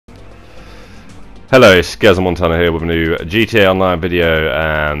Hello, it's GazzaMontana here with a new GTA Online video,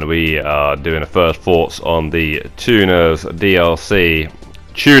 and we are doing a first thoughts on the Tuners DLC.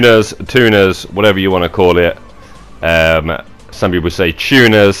 Tuners, whatever you want to call it. Some people say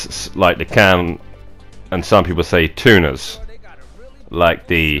tuners, like the can, and some people say tuners, like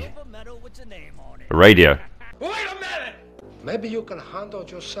the radio. Wait a minute! Maybe you can handle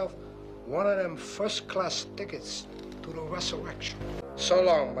yourself one of them first-class tickets to the resurrection. So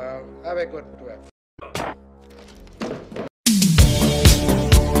long, man. Have a good trip.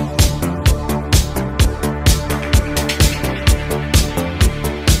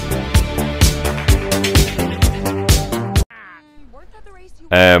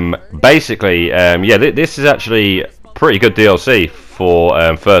 Basically, yeah, this is actually pretty good DLC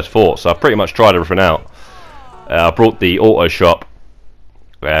for First Thoughts. I've pretty much tried everything out. I brought the auto shop,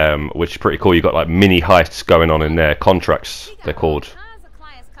 which is pretty cool. You've got like mini heists going on in there, contracts they're called.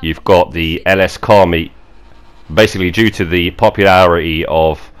 You've got the LS car meet, basically due to the popularity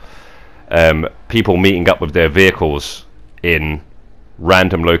of people meeting up with their vehicles in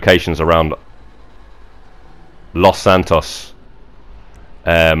random locations around Los Santos,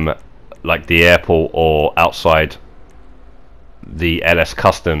 like the airport or outside the LS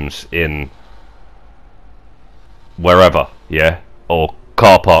Customs in wherever, yeah, or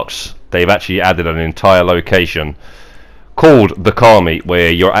car parks. They've actually added an entire location called the car meet where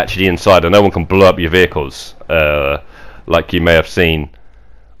you're actually inside and no one can blow up your vehicles, like you may have seen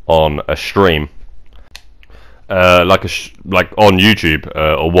on a stream, like on YouTube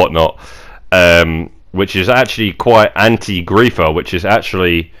or whatnot, which is actually quite anti-griefer, which is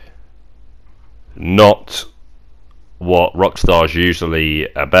actually not what Rockstar's usually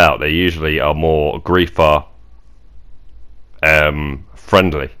about. They usually are more griefer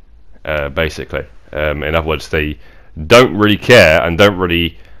friendly, basically. In other words, they don't really care and don't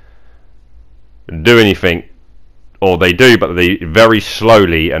really do anything, or they do, but they very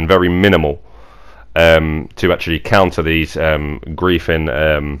slowly and very minimal, to actually counter these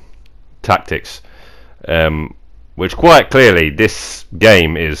griefing tactics, which quite clearly this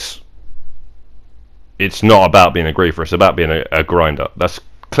game it's not about being a griefer, it's about being a grinder. That's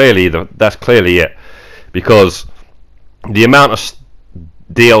clearly it, because the amount of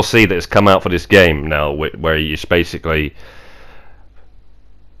DLC that has come out for this game now, where you basically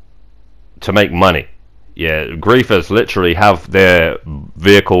to make money. Yeah, griefers literally have their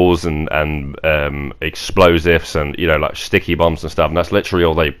vehicles and explosives and, you know, like sticky bombs and stuff, and that's literally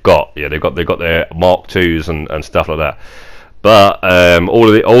all they've got. Yeah, they've got their Mark IIs and stuff like that. But all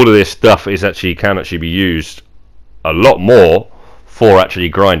of this stuff can actually be used a lot more for actually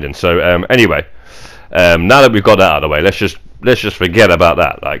grinding. So anyway, now that we've got that out of the way, let's just forget about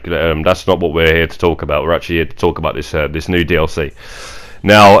that. Like, that's not what we're here to talk about. We're actually here to talk about this new DLC.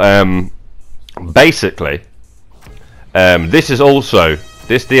 Now, basically, this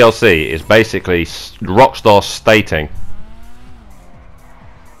DLC is basically Rockstar stating,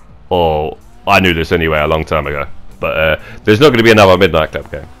 or I knew this anyway a long time ago, but there's not going to be another Midnight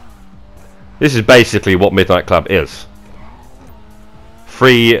Club game. This is basically what Midnight Club is: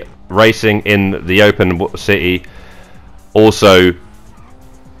 free racing in the open city. Also,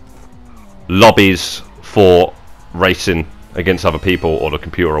 lobbies for racing against other people or the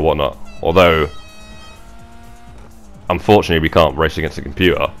computer or whatnot. Although, unfortunately, we can't race against the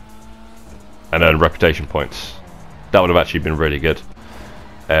computer and earn reputation points. That would have actually been really good,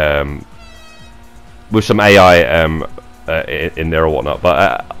 with some AI in there or whatnot.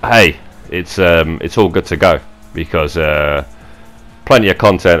 But hey, it's all good to go, because plenty of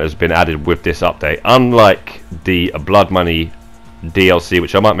content has been added with this update, unlike the Blood Money DLC,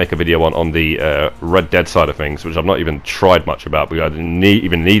 which I might make a video on the Red Dead side of things, which I've not even tried much about, because I didn't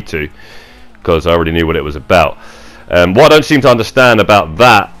even need to, because I already knew what it was about. What I don't seem to understand about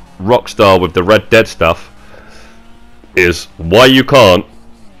that Rockstar with the Red Dead stuff is why you can't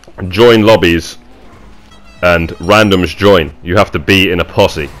join lobbies and randoms join. You have to be in a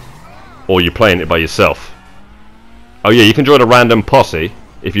posse, or you're playing it by yourself. Oh yeah, you can join a random posse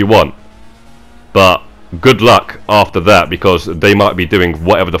if you want, but good luck after that, because they might be doing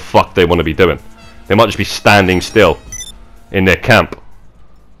whatever the fuck they want to be doing. They might just be standing still in their camp.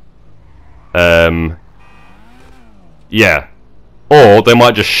 Yeah. Or they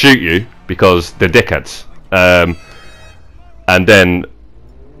might just shoot you because they're dickheads. And then,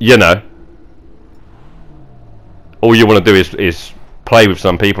 you know, all you want to do is play with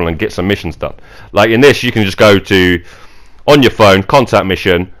some people and get some missions done. Like in this, you can just go to, on your phone, contact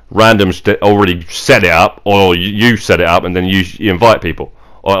mission, randoms already set it up, or you set it up, and then you invite people,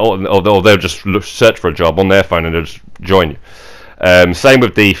 or they'll just search for a job on their phone and they'll just join you. Same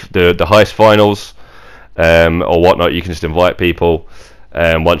with the heist finals. or whatnot. You can just invite people.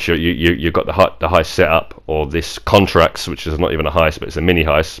 Once you've got the heist set up, or this contracts, which is not even a heist, but it's a mini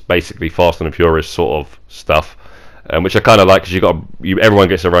heist, basically Fast and the Furious sort of stuff, which I kind of like, because everyone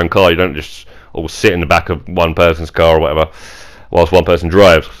gets their own car. You don't just all sit in the back of one person's car or whatever, whilst one person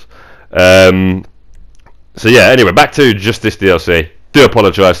drives. So yeah, anyway, back to just this DLC. Do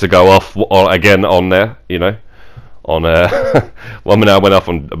apologise to go off again on there, you know, on one minute I went off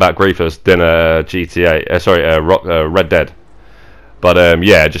on about griefers, then Red Dead. But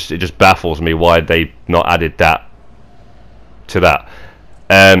yeah, it just baffles me why they not added that to that.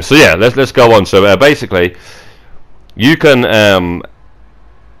 So yeah, let's go on. So basically, you can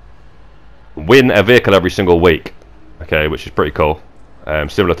win a vehicle every single week, okay, which is pretty cool.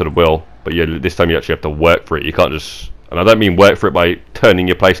 Similar to the wheel, but this time you actually have to work for it. You can't just, and I don't mean work for it by turning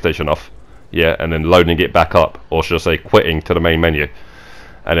your PlayStation off, yeah, and then loading it back up, or should I say quitting to the main menu,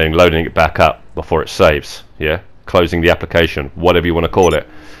 and then loading it back up before it saves, yeah. Closing the application, whatever you want to call it.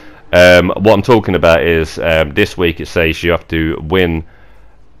 What I'm talking about is this week it says you have to win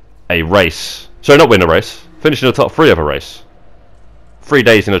a race. Sorry, not win a race. Finish in the top 3 of a race. 3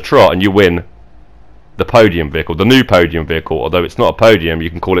 days in a trot, and you win the podium vehicle, the new podium vehicle. Although it's not a podium, you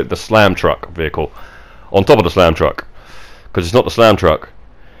can call it the slam truck vehicle. On top of the slam truck, because it's not the slam truck.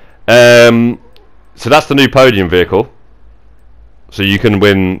 So that's the new podium vehicle. So you can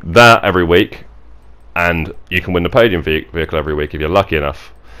win that every week. And you can win the podium vehicle every week if you're lucky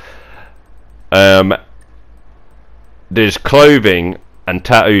enough. There's clothing and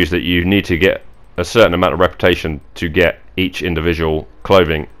tattoos that you need to get a certain amount of reputation to get each individual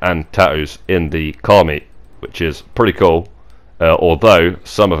clothing and tattoos in the car meet, which is pretty cool. Although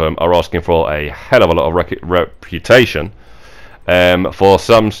some of them are asking for a hell of a lot of reputation for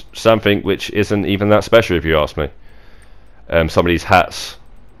something which isn't even that special, if you ask me. Some of these hats,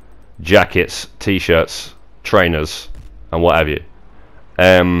 jackets, t-shirts, trainers, and what have you.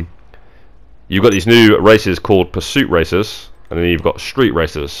 You've got these new races called pursuit races, and then you've got street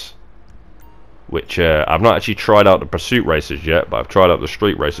races, which I've not actually tried out the pursuit races yet, but I've tried out the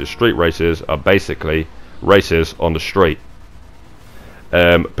street races. Street races are basically races on the street.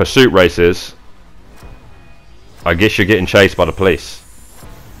 Pursuit races, I guess you're getting chased by the police.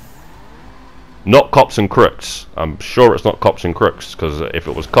 Not cops and crooks. I'm sure it's not cops and crooks, because if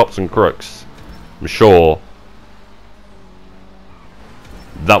it was cops and crooks, I'm sure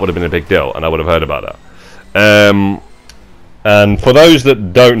that would have been a big deal, and I would have heard about that. And for those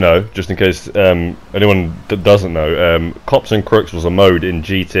that don't know, just in case anyone that doesn't know, Cops and Crooks was a mode in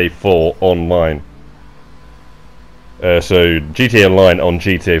GTA 4 Online. So GTA Online on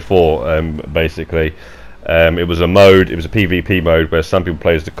GTA 4, basically. It was a mode, it was a PvP mode where some people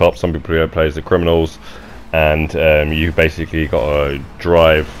play as the cops, some people play as the criminals, and you basically got to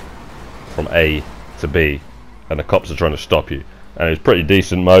drive from A to B, and the cops are trying to stop you. And it was a pretty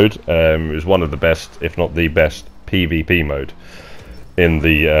decent mode. It was one of the best, if not the best, PvP mode in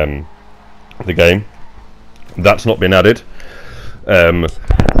the game. That's not been added,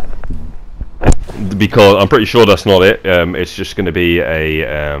 because I'm pretty sure that's not it. It's just going to be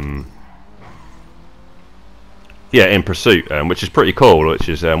a yeah, in Pursuit, which is pretty cool, which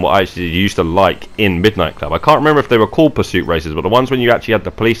is what I actually used to like in Midnight Club. I can't remember if they were called Pursuit races, but the ones when you actually had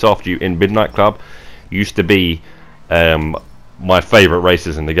the police after you in Midnight Club used to be my favourite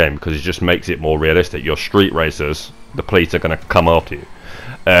races in the game, because it just makes it more realistic. Your street racers, the police are going to come after you.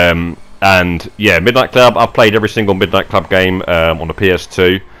 And yeah, Midnight Club, I've played every single Midnight Club game on the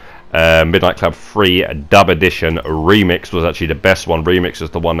PS2. Midnight Club 3 Dub Edition Remix was actually the best one. Remix is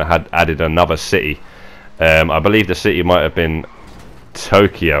the one that had added another city. I believe the city might have been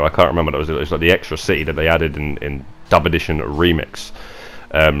Tokyo. I can't remember. It was like the extra city that they added in Dub Edition Remix.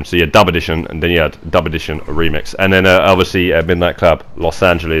 So you had Dub Edition, and then you had Dub Edition Remix, and then obviously Midnight Club Los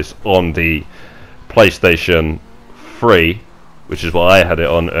Angeles on the PlayStation 3, which is what I had it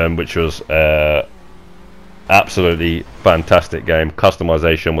on, which was absolutely fantastic game.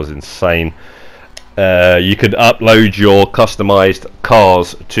 Customization was insane. You could upload your customized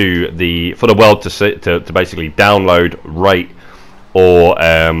cars to for the world to basically download, rate, or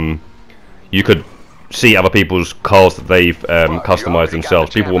you could see other people's cars that they've customized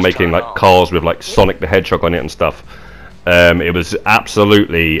themselves. People were making like cars with like Sonic the Hedgehog on it and stuff. It was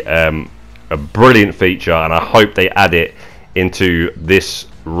absolutely a brilliant feature, and I hope they add it into this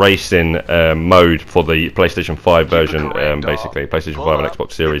racing mode for the PlayStation 5 version, basically PlayStation 5 and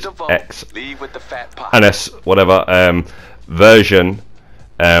Xbox Series X and S, whatever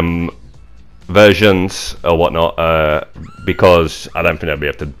versions or whatnot, because I don't think they'll be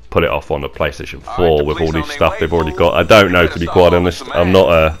able to put it off on the PlayStation 4 with all this stuff they've already got. I don't know, to be quite honest. I'm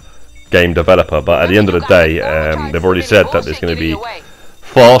not game developer, but at the end of the day, they've already said that there's going to be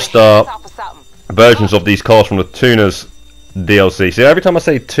faster versions of these cars from the Tuners DLC. See, every time I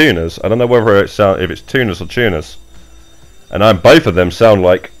say Tuners, I don't know whether if it's Tuners or Tuners, and both of them sound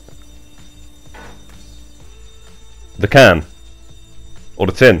like the can or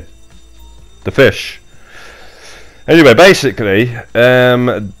the tin, the fish. Anyway, basically,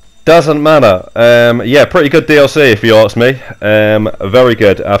 doesn't matter. Yeah, pretty good DLC if you ask me. Very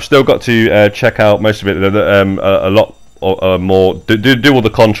good. I've still got to check out most of it. A lot more. Do all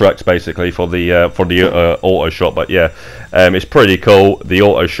the contracts basically for the auto shop. But yeah, it's pretty cool. The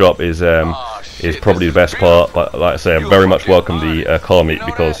auto shop is probably the best part. But like I say, I very much welcome the car meet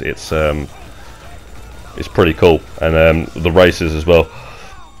because it's pretty cool, and the races as well.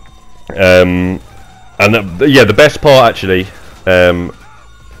 Yeah, the best part actually,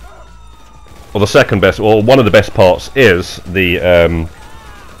 or the second best, or one of the best parts is the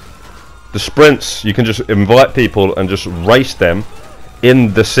sprints. You can just invite people and just race them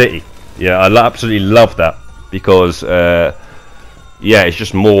in the city. Yeah, I absolutely love that because yeah,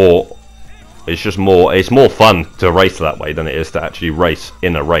 it's more fun to race that way than it is to actually race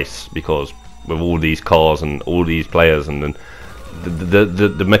in a race, because with all these cars and all these players and then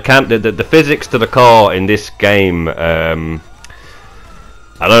the physics to the car in this game, I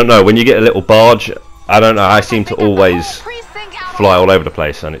don't know, when you get a little barge, I don't know, I seem to always fly all over the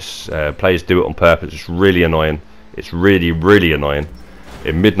place, and it's players do it on purpose. It's really annoying. It's really annoying.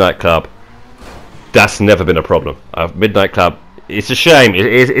 In Midnight Club, that's never been a problem. Midnight Club, it's a shame.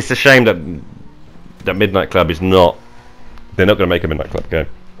 It's a shame that Midnight Club is not. They're not going to make a Midnight Club game.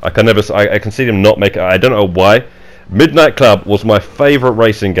 I can see them not make it. I don't know why. Midnight Club was my favourite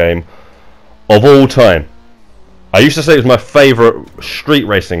racing game of all time. I used to say it was my favourite street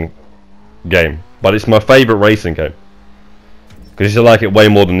racing game, but it's my favourite racing game because I like it way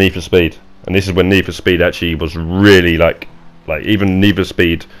more than Need for Speed. And this is when Need for Speed actually was really like even Need for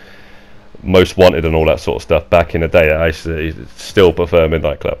Speed Most Wanted and all that sort of stuff back in the day. I used to still prefer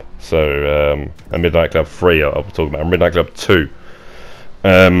Midnight Club. So and Midnight Club 3 I'll be talking about, and Midnight Club 2.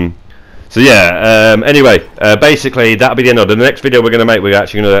 So yeah, anyway, basically that'll be the end of it. The next video we're going to make, we're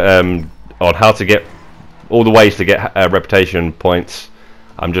actually going to on how to get all the ways to get reputation points.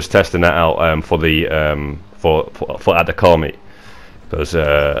 I'm just testing that out for the for at the car meet, because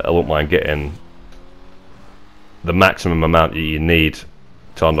I wouldn't mind getting the maximum amount that you need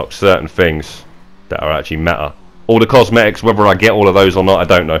to unlock certain things that are actually matter. All the cosmetics, whether I get all of those or not, I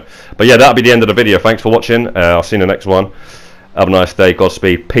don't know. But yeah, that'll be the end of the video. Thanks for watching. I'll see you in the next one. Have a nice day.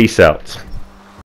 Godspeed. Peace out.